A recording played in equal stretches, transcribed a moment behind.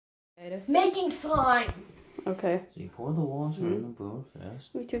Ada? Making slime. Okay. So you pour the water in the bowl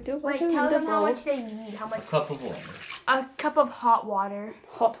first. Wait, tell them how much they need. How much? A cup of water. A cup of hot water.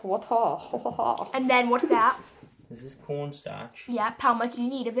 Hot water. And then what's that? This is cornstarch. Yeah, how much you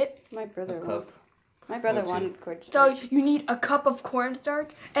need of it? My brother A cup. My brother Or two. wanted cornstarch. So you need a cup of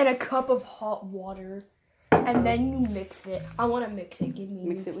cornstarch and a cup of hot water. And then you mix it. I want to mix it. Give me.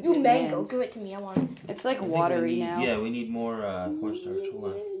 Mix it with you your mango. hands. Give it to me. I want it. It's like I think watery we need, now. Yeah, we need more cornstarch. Hold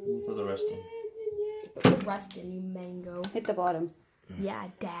on. Let me throw the rest in. Put the rest in, you mango. Hit the bottom. Yeah,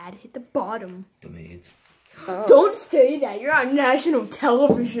 Dad. Hit the bottom. Tomatoes. Oh. Don't say that. You're on national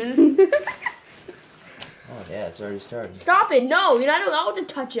television. Oh, yeah, it's already started. Stop it. No, you're not allowed to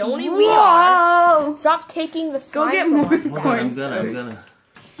touch it. Only we are. Stop taking the slime. Go get from more us. Hold on, I'm gonna.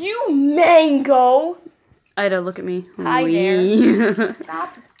 You mango. Ida, look at me. Hi there. there.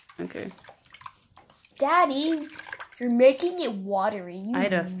 Stop. Okay. Daddy, you're making it watery. You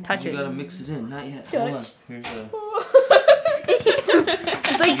Ida, touch You it. gotta mix it in. Not yet. Touch. Hold on. Here's a.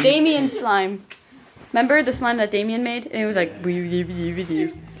 It's like Damien slime. Remember the slime that Damien made? And it was like, I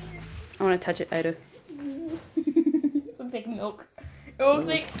want to touch it, Ida. It looks like milk.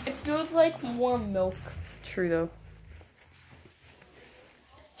 It feels like warm milk. True though.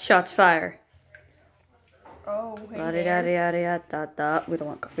 Shots fire. Oh, hey Da there. da da. We don't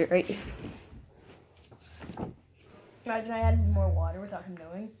want copyright. Imagine I added more water without him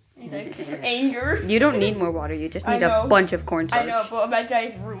knowing. He's like, anger. You don't need more water. You just I need a know. bunch of cornstarch. I know, but imagine I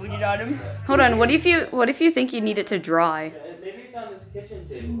just ruined it on him. Hold on. What if you think you need it to dry? Maybe it's on this kitchen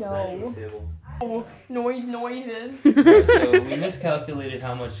table. No. Oh, noises. So we miscalculated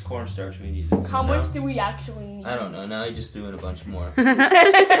how much cornstarch we needed. So How now- much do we actually need? I don't know. Now I just threw in a bunch more.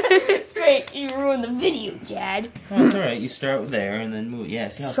 Great, you ruined the video, Dad. Oh, it's alright. You start there and then move. Yeah,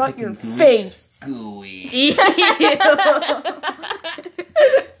 see how Shut thick your and gooey? face. Gooey.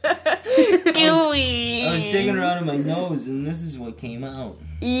 Gooey. I was digging around in my nose and this is what came out.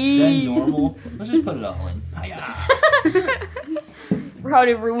 Is that normal? Let's just put it all in. Hiya. How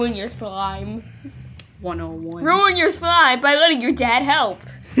to ruin your slime. 101. Ruin your slime by letting your dad help.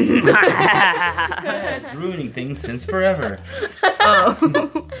 Yeah, it's ruining things since forever.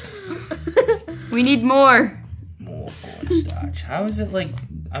 Oh. We need more. More cornstarch. How is it like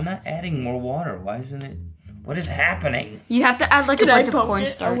I'm not adding more water? Why isn't it? What is happening? You have to add like a bunch of I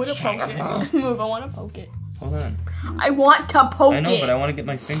cornstarch. want to poke it. Move, I want to poke it. Hold on. I want to poke it. I know, but I want to get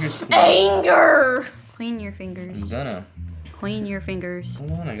my fingers clean. Anger. Clean your fingers. I'm gonna. Clean your fingers.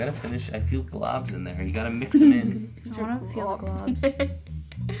 Hold on, I gotta finish. I feel globs in there. You gotta mix them in. I want to feel the globs.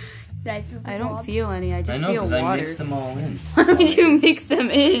 I don't feel any. I I just know, feel because water. I mixed them all in. Why would you mix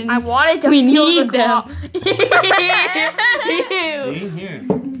them in? I wanted to We feel need the them. See, here.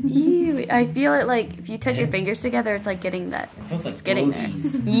 Ew. I feel it like if you touch your fingers together, it's like getting that. It feels like getting there.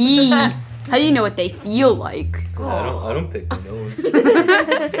 globies. Yee. How do you know what they feel like? 'Cause I don't pick my nose.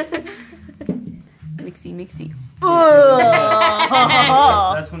 Mixy, mixy.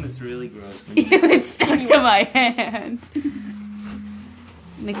 That's when it's really gross. When you It's stuck to my hand.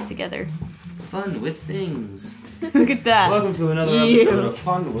 Mix together. Fun with things. Look at that. Welcome to another Ew. episode of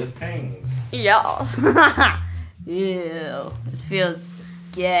Fun with Things. Yeah. Ew. It feels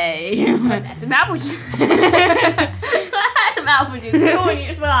gay. That's the apple juice. Some apple juice. Go in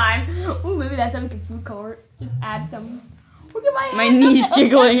your slime. Ooh, maybe that's something we can food color. Just add some. Look at my My hand. knee's That's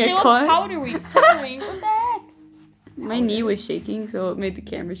jiggling still at Clark. powdery. Powdery. What the heck? My knee was shaking, so it made the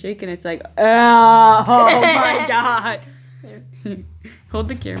camera shake, and it's like, oh my god. Hold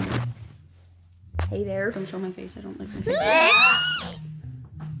the camera. Hey there. Don't show my face. I don't like my face.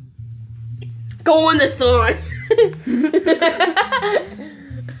 Go in the slime.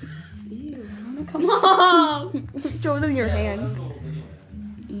 Ew, I wanna come on. Show them your hand.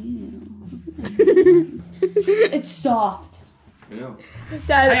 Ew. It's soft. I know.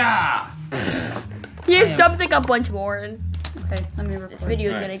 That, Hiya! he just dumped like a bunch more, and Okay, let me record. this video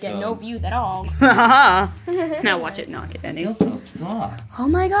is Alright, gonna get so- no views at all. Now watch it not get any. Feels so soft. Oh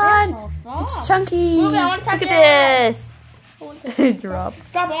my god, It's it's chunky. Move it, I wanna touch Look it. at this. Drop.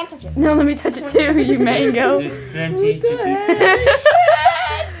 Stop, I want to touch it. No, let me touch it too, you mango. There's plenty to be touched.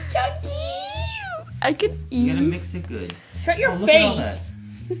 Chunky. I can You gotta eat. mix it good. Shut your Oh, look at all face.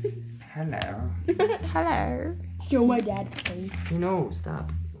 that. Hello. Hello. Show my dad's face. You know,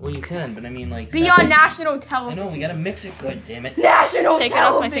 stop. Well, you can, but I mean, like. Be stop. on national I television. know, we gotta mix it good, damn it. National Take it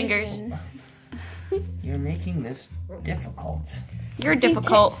off my television. You're making this difficult. You're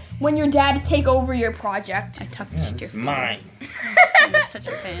difficult. When your dad take over your project. I touched Yeah, your this is hand. mine. I touched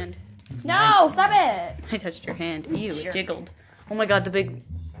your hand. No, stop it. I touched your hand. Ew, Sure. it jiggled. Oh my god, the big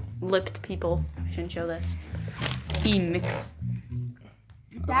lipped people. I shouldn't show this. He mixed.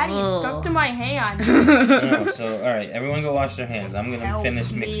 You Daddy, it's stuck to my hand. No, so, alright, everyone go wash their hands. I'm gonna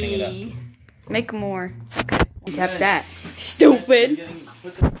finish mixing it up. Make more. Tap that. Stupid.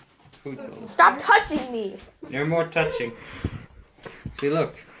 Stop touching me. No more touching. See,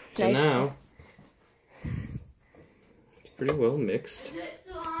 look. So Nice. now, it's pretty well mixed.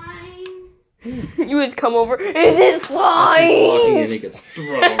 You just come over. Is it She's walking slime? and it gets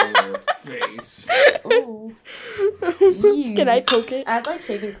thrown in her face. Ooh. Can I poke it? Add like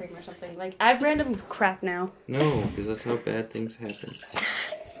shaving cream or something. Like add random crap now. No, because that's how bad things happen.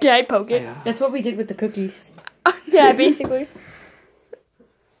 Can I poke it? Yeah. That's what we did with the cookies. Yeah, basically.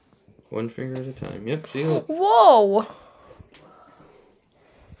 One finger at a time. Yep, see, look. Whoa.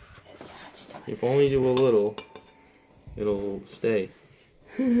 If only you do a little, it'll stay.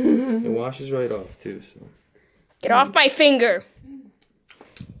 It washes right off, too, so. Get off my finger.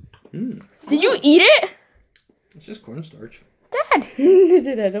 Mm, Did you eat it? it's just cornstarch. Dad. Is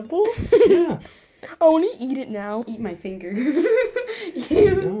it edible? Yeah. I want to eat it now. Eat my finger.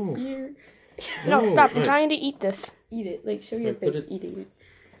 No. You No, stop. I'm Alright. trying to eat this. eat it. Like show your Right, put face it- eating it.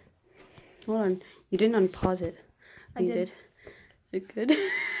 Hold on. You didn't unpause it. I You did. Is it good?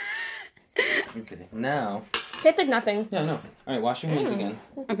 Okay, now. Tastes like nothing. Yeah, no. Alright, wash your hands again.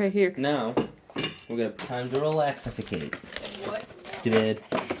 Okay, here. Now, we're gonna time to relaxificate. What? Stupid.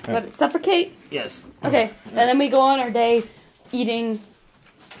 Let it suffocate. Yes. Okay, and then we go on our day eating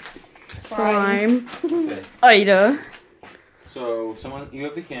slime. Okay. Ida. So, someone, you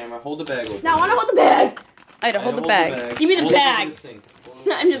have the camera. Hold the bag open. Now I want to hold the bag. Ida, hold the bag. Give me the Hold it over bag. the sink. Hold it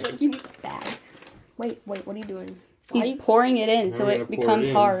over I'm the just like, sink. give me the bag. Wait, what are you doing? Why are He's you... pouring it in Now so we're it gonna pour becomes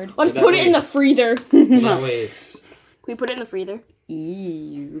it in. hard. Let's That put it way- in the freezer. That way it's. Can we put it in the freezer?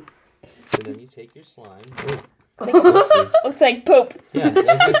 Ew. So then you take your slime. Oh, Looks like poop. yeah, I was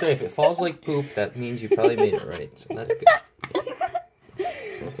gonna say, if it falls like poop, that means you probably made it right. So that's good.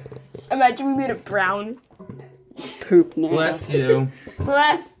 Imagine we made it brown. Poop now. Bless you.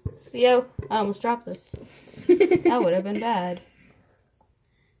 Bless you. I almost dropped this. That would have been bad.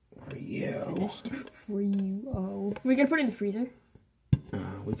 For you. For you, oh. We're gonna put it in the freezer.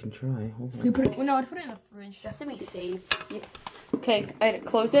 We can try. Hold We on. put it, well, no, I'd put it in the fridge just to be safe. Okay, I had to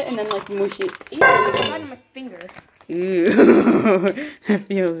close it and then like mush it. Ew, it's on my finger. Ew. That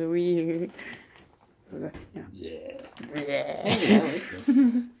feels weird. Hey, I like this.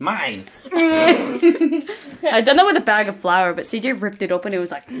 Mine. I've done that with a bag of flour, but CJ ripped it open. It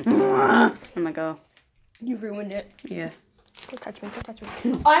was like, I'm like, oh, You ruined it. yeah. Don't touch me, don't touch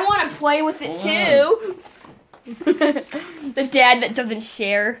me. I want to play with it too. The dad that doesn't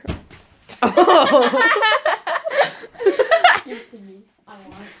share. Give it to me. I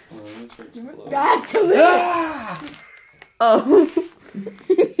want it. Back to me. Oh.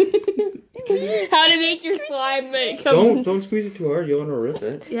 How to make your slime make Don't squeeze it too hard. You'll want to rip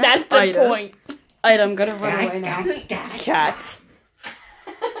it. That's the Ida. point. Ida, I'm gonna run away now. Cat.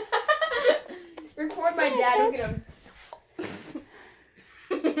 Record my dad. Look at him.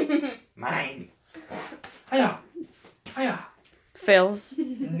 Mine. Hiya. Hiya. Fails.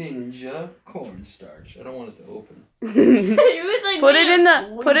 Ninja cornstarch. I don't want it to open. It was like Put it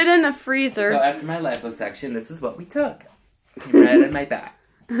in the So freezer. after my liposuction, this is what we took. Right in my back.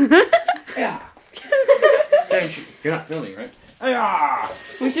 Yeah. You're not filming, right? Yeah.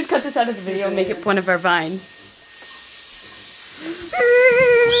 We should cut this out of the video and make it one of our vines.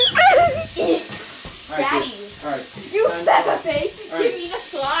 Daddy, Alright. you Peppa Pig, Alright. give me the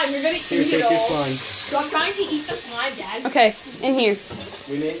slime. You're gonna Here, eat take it your all. slime. So I'm trying to eat the slime, Dad. Okay, in here.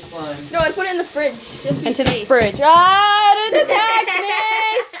 We made slime. No, I put it in the fridge. Just Into the fridge. Ah, it attacked me!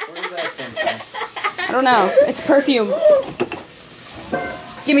 Where did that come from? I don't know. It's perfume.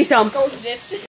 Give me some. Go with this.